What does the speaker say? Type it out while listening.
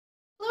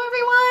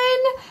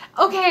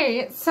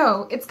Okay,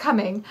 so it's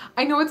coming.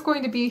 I know it's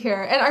going to be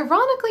here, and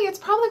ironically, it's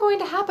probably going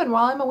to happen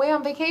while I'm away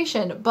on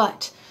vacation,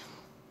 but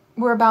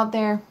we're about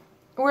there.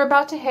 We're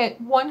about to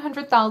hit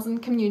 100,000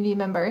 community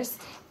members.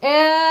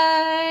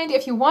 And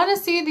if you want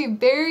to see the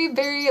very,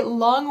 very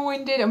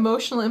long-winded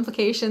emotional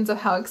implications of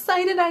how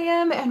excited I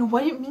am and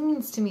what it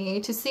means to me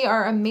to see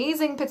our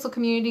amazing pixel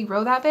community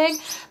grow that big,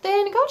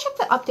 then go check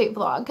the update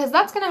vlog, because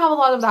that's going to have a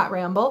lot of that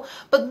ramble.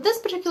 But this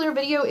particular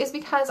video is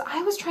because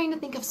I was trying to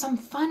think of some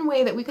fun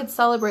way that we could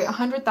celebrate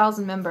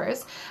 100,000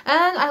 members.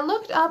 And I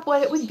looked up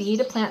what it would be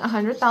to plant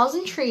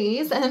 100,000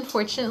 trees, and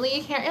unfortunately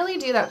you can't really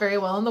do that very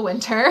well in the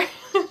winter.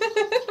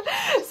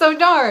 So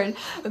darn.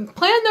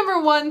 Plan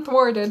number one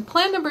thwarted.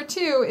 Plan number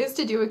two is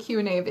to do a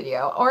Q&A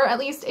video, or at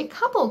least a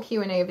couple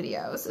Q&A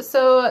videos.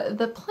 So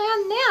the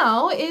plan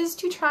now is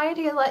to try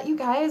to let you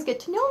guys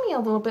get to know me a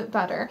little bit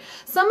better.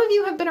 Some of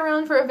you have been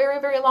around for a very,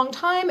 very long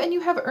time, and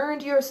you have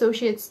earned your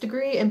associate's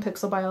degree in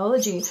pixel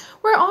biology.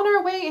 We're on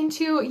our way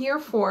into year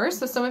 4,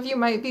 so some of you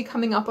might be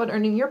coming up on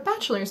earning your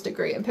bachelor's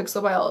degree in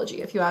pixel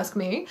biology, if you ask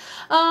me.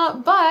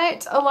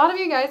 But a lot of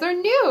you guys are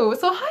new,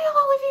 so hi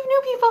all of you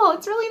new people.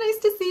 It's really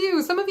nice to see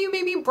you. Some of you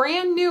may be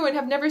brand new and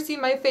have never seen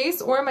my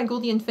face or my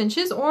Gouldian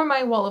finches or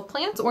my wall of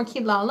plants or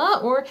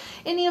Kilala or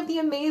any of the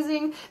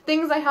amazing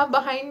things I have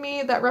behind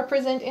me that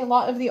represent a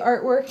lot of the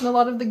artwork and a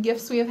lot of the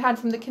gifts we have had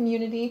from the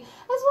community,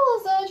 as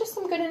well as just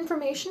some good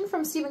information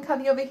from Stephen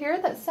Covey over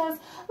here that says,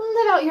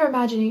 live out your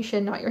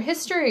imagination, not your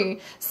history.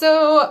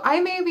 So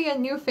I may be a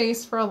new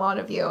face for a lot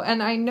of you,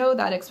 and I know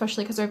that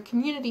especially because our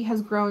community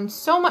has grown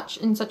so much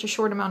in such a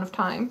short amount of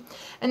time.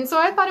 And so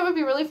I thought it would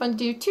be really fun to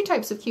do 2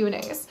 types of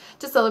Q&As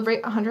to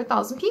celebrate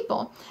 100,000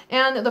 people.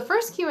 And the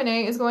first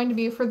Q&A is going to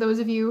be for those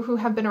of you who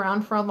have been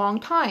around for a long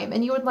time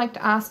and you would like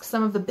to ask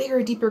some of the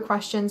bigger, deeper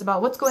questions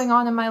about what's going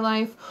on in my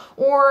life,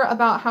 or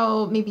about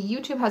how maybe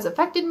YouTube has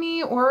affected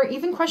me, or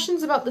even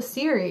questions about the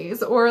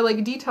series, or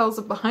like details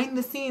of behind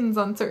the scenes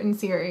on certain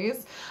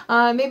series.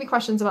 Maybe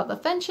questions about the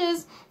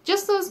finches.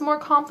 Just those more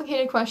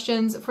complicated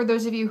questions for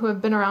those of you who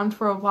have been around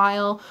for a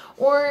while,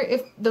 or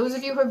if those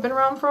of you who have been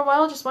around for a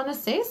while just want to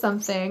say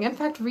something. In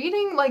fact,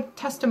 reading like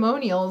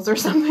testimonials or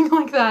something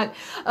like that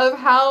of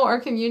how our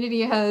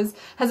community has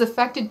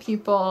affected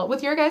people,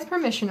 with your guys'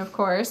 permission of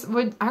course,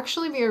 would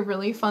actually be a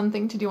really fun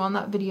thing to do on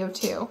that video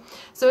too.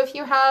 So if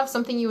you have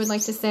something you would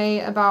like to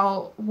say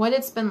about what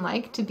it's been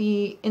like to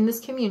be in this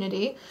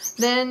community,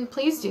 then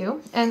please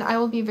do, and I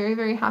will be very,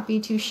 very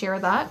happy to share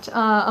that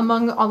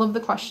among all of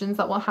the questions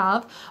that we'll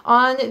have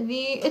on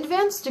the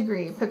advanced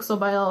degree pixel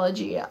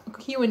biology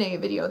Q&A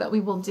video that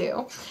we will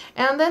do.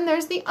 And then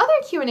there's the other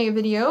Q&A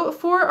video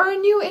for our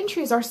new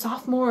entries, our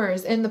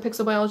sophomores in the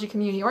pixel biology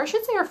community, or I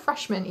should say our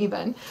freshmen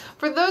even.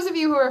 For those of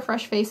you who are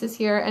fresh faces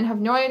here and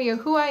have no idea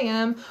who I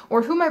am,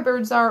 or who my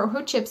birds are, or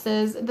who Chips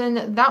is,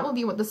 then that will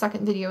be what the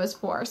second video is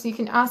for. So you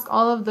can ask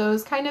all of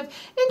those kind of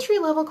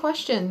entry-level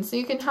questions, so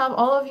you can have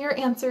all of your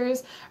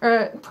answers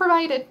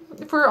provided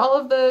for all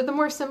of the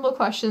more simple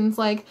questions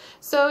like,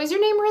 so is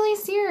your name really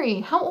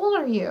Seri? How old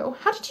are you?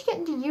 How did you get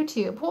into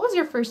YouTube? What was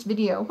your first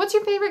video? What's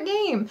your favorite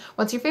game?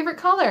 What's your favorite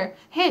color?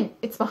 Hint,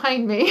 it's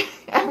behind me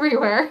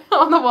everywhere,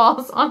 on the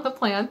walls, on the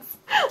plants.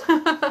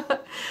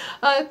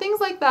 Things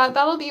like that.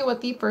 That'll be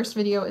what the first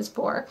video is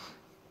for.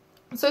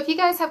 So if you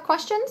guys have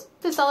questions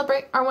to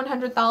celebrate our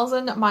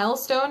 100,000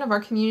 milestone of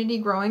our community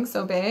growing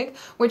so big,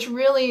 which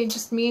really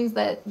just means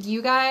that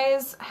you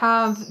guys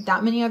have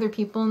that many other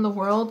people in the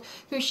world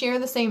who share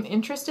the same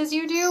interest as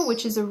you do,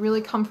 which is a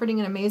really comforting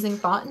and amazing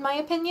thought in my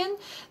opinion,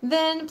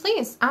 then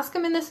please ask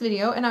them in this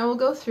video and I will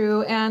go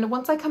through, and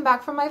once I come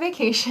back from my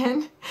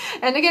vacation,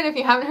 and again, if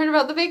you haven't heard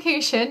about the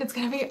vacation, it's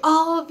going to be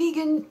all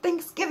vegan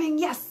Thanksgiving,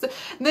 yes!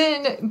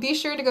 Then be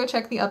sure to go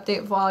check the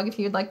update vlog if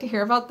you'd like to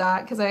hear about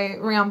that, because I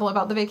ramble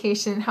about the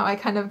vacation, how I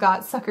kind of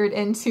got suckered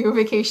into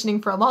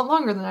vacationing for a lot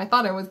longer than I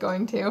thought I was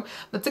going to.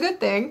 That's a good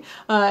thing.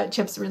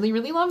 Chips really,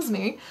 really loves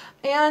me.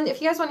 And if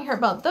you guys want to hear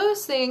about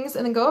those things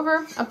and then go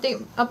over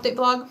update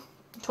vlog,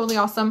 totally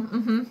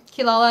awesome.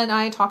 Kilala and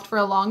I talked for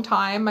a long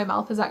time. My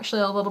mouth is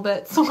actually a little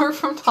bit sore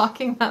from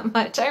talking that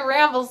much. I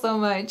ramble so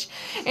much.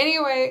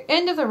 Anyway,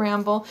 end of the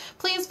ramble.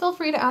 Please feel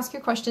free to ask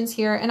your questions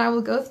here, and I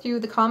will go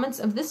through the comments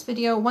of this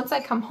video once I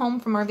come home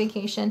from our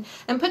vacation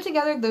and put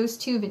together those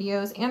 2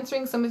 videos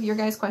answering some of your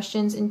guys'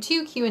 questions in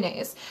 2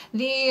 Q&As.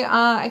 The,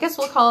 I guess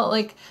we'll call it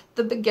like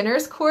the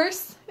beginner's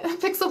course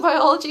pixel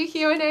biology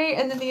Q&A,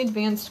 and then the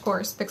advanced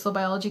course pixel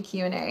biology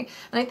Q&A. And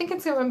I think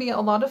it's going to be a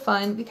lot of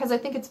fun because I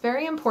think it's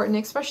very important,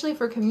 especially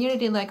for a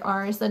community like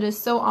ours that is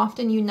so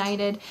often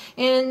united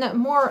in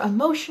more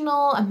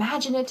emotional,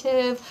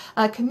 imaginative,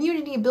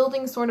 community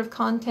building sort of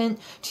content,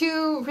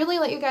 to really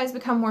let you guys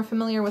become more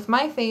familiar with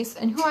my face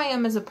and who I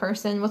am as a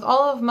person, with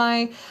all of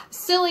my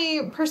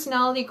silly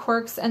personality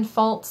quirks and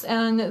faults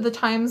and the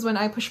times when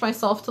I push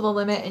myself to the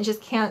limit and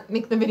just can't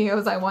make the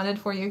videos I wanted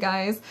for you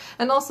guys,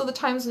 and also the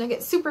times when I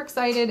get super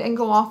excited and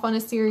go off on a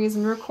series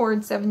and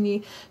record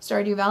 70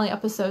 Stardew Valley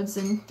episodes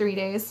in 3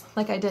 days,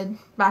 like I did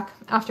back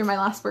after my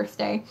last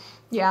birthday.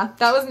 Yeah,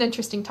 that was an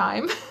interesting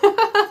time.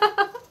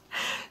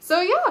 So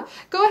yeah,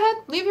 go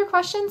ahead, leave your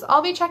questions.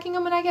 I'll be checking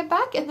them when I get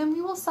back, and then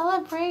we will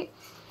celebrate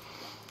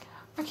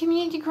our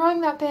community growing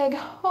that big.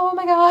 Oh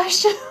my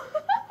gosh.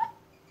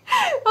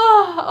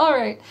 Oh, all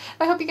right.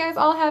 I hope you guys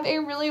all have a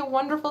really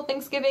wonderful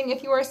Thanksgiving.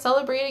 If you are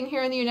celebrating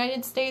here in the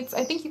United States,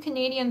 I think you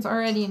Canadians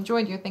already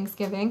enjoyed your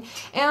Thanksgiving,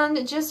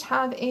 and just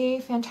have a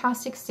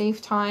fantastic,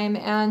 safe time,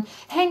 and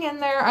hang in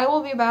there. I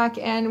will be back,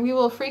 and we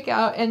will freak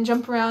out and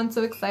jump around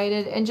so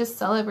excited and just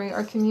celebrate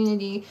our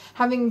community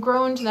having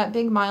grown to that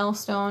big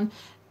milestone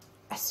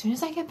as soon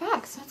as I get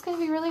back. So it's going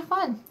to be really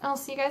fun. I'll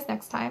see you guys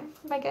next time.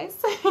 Bye, guys.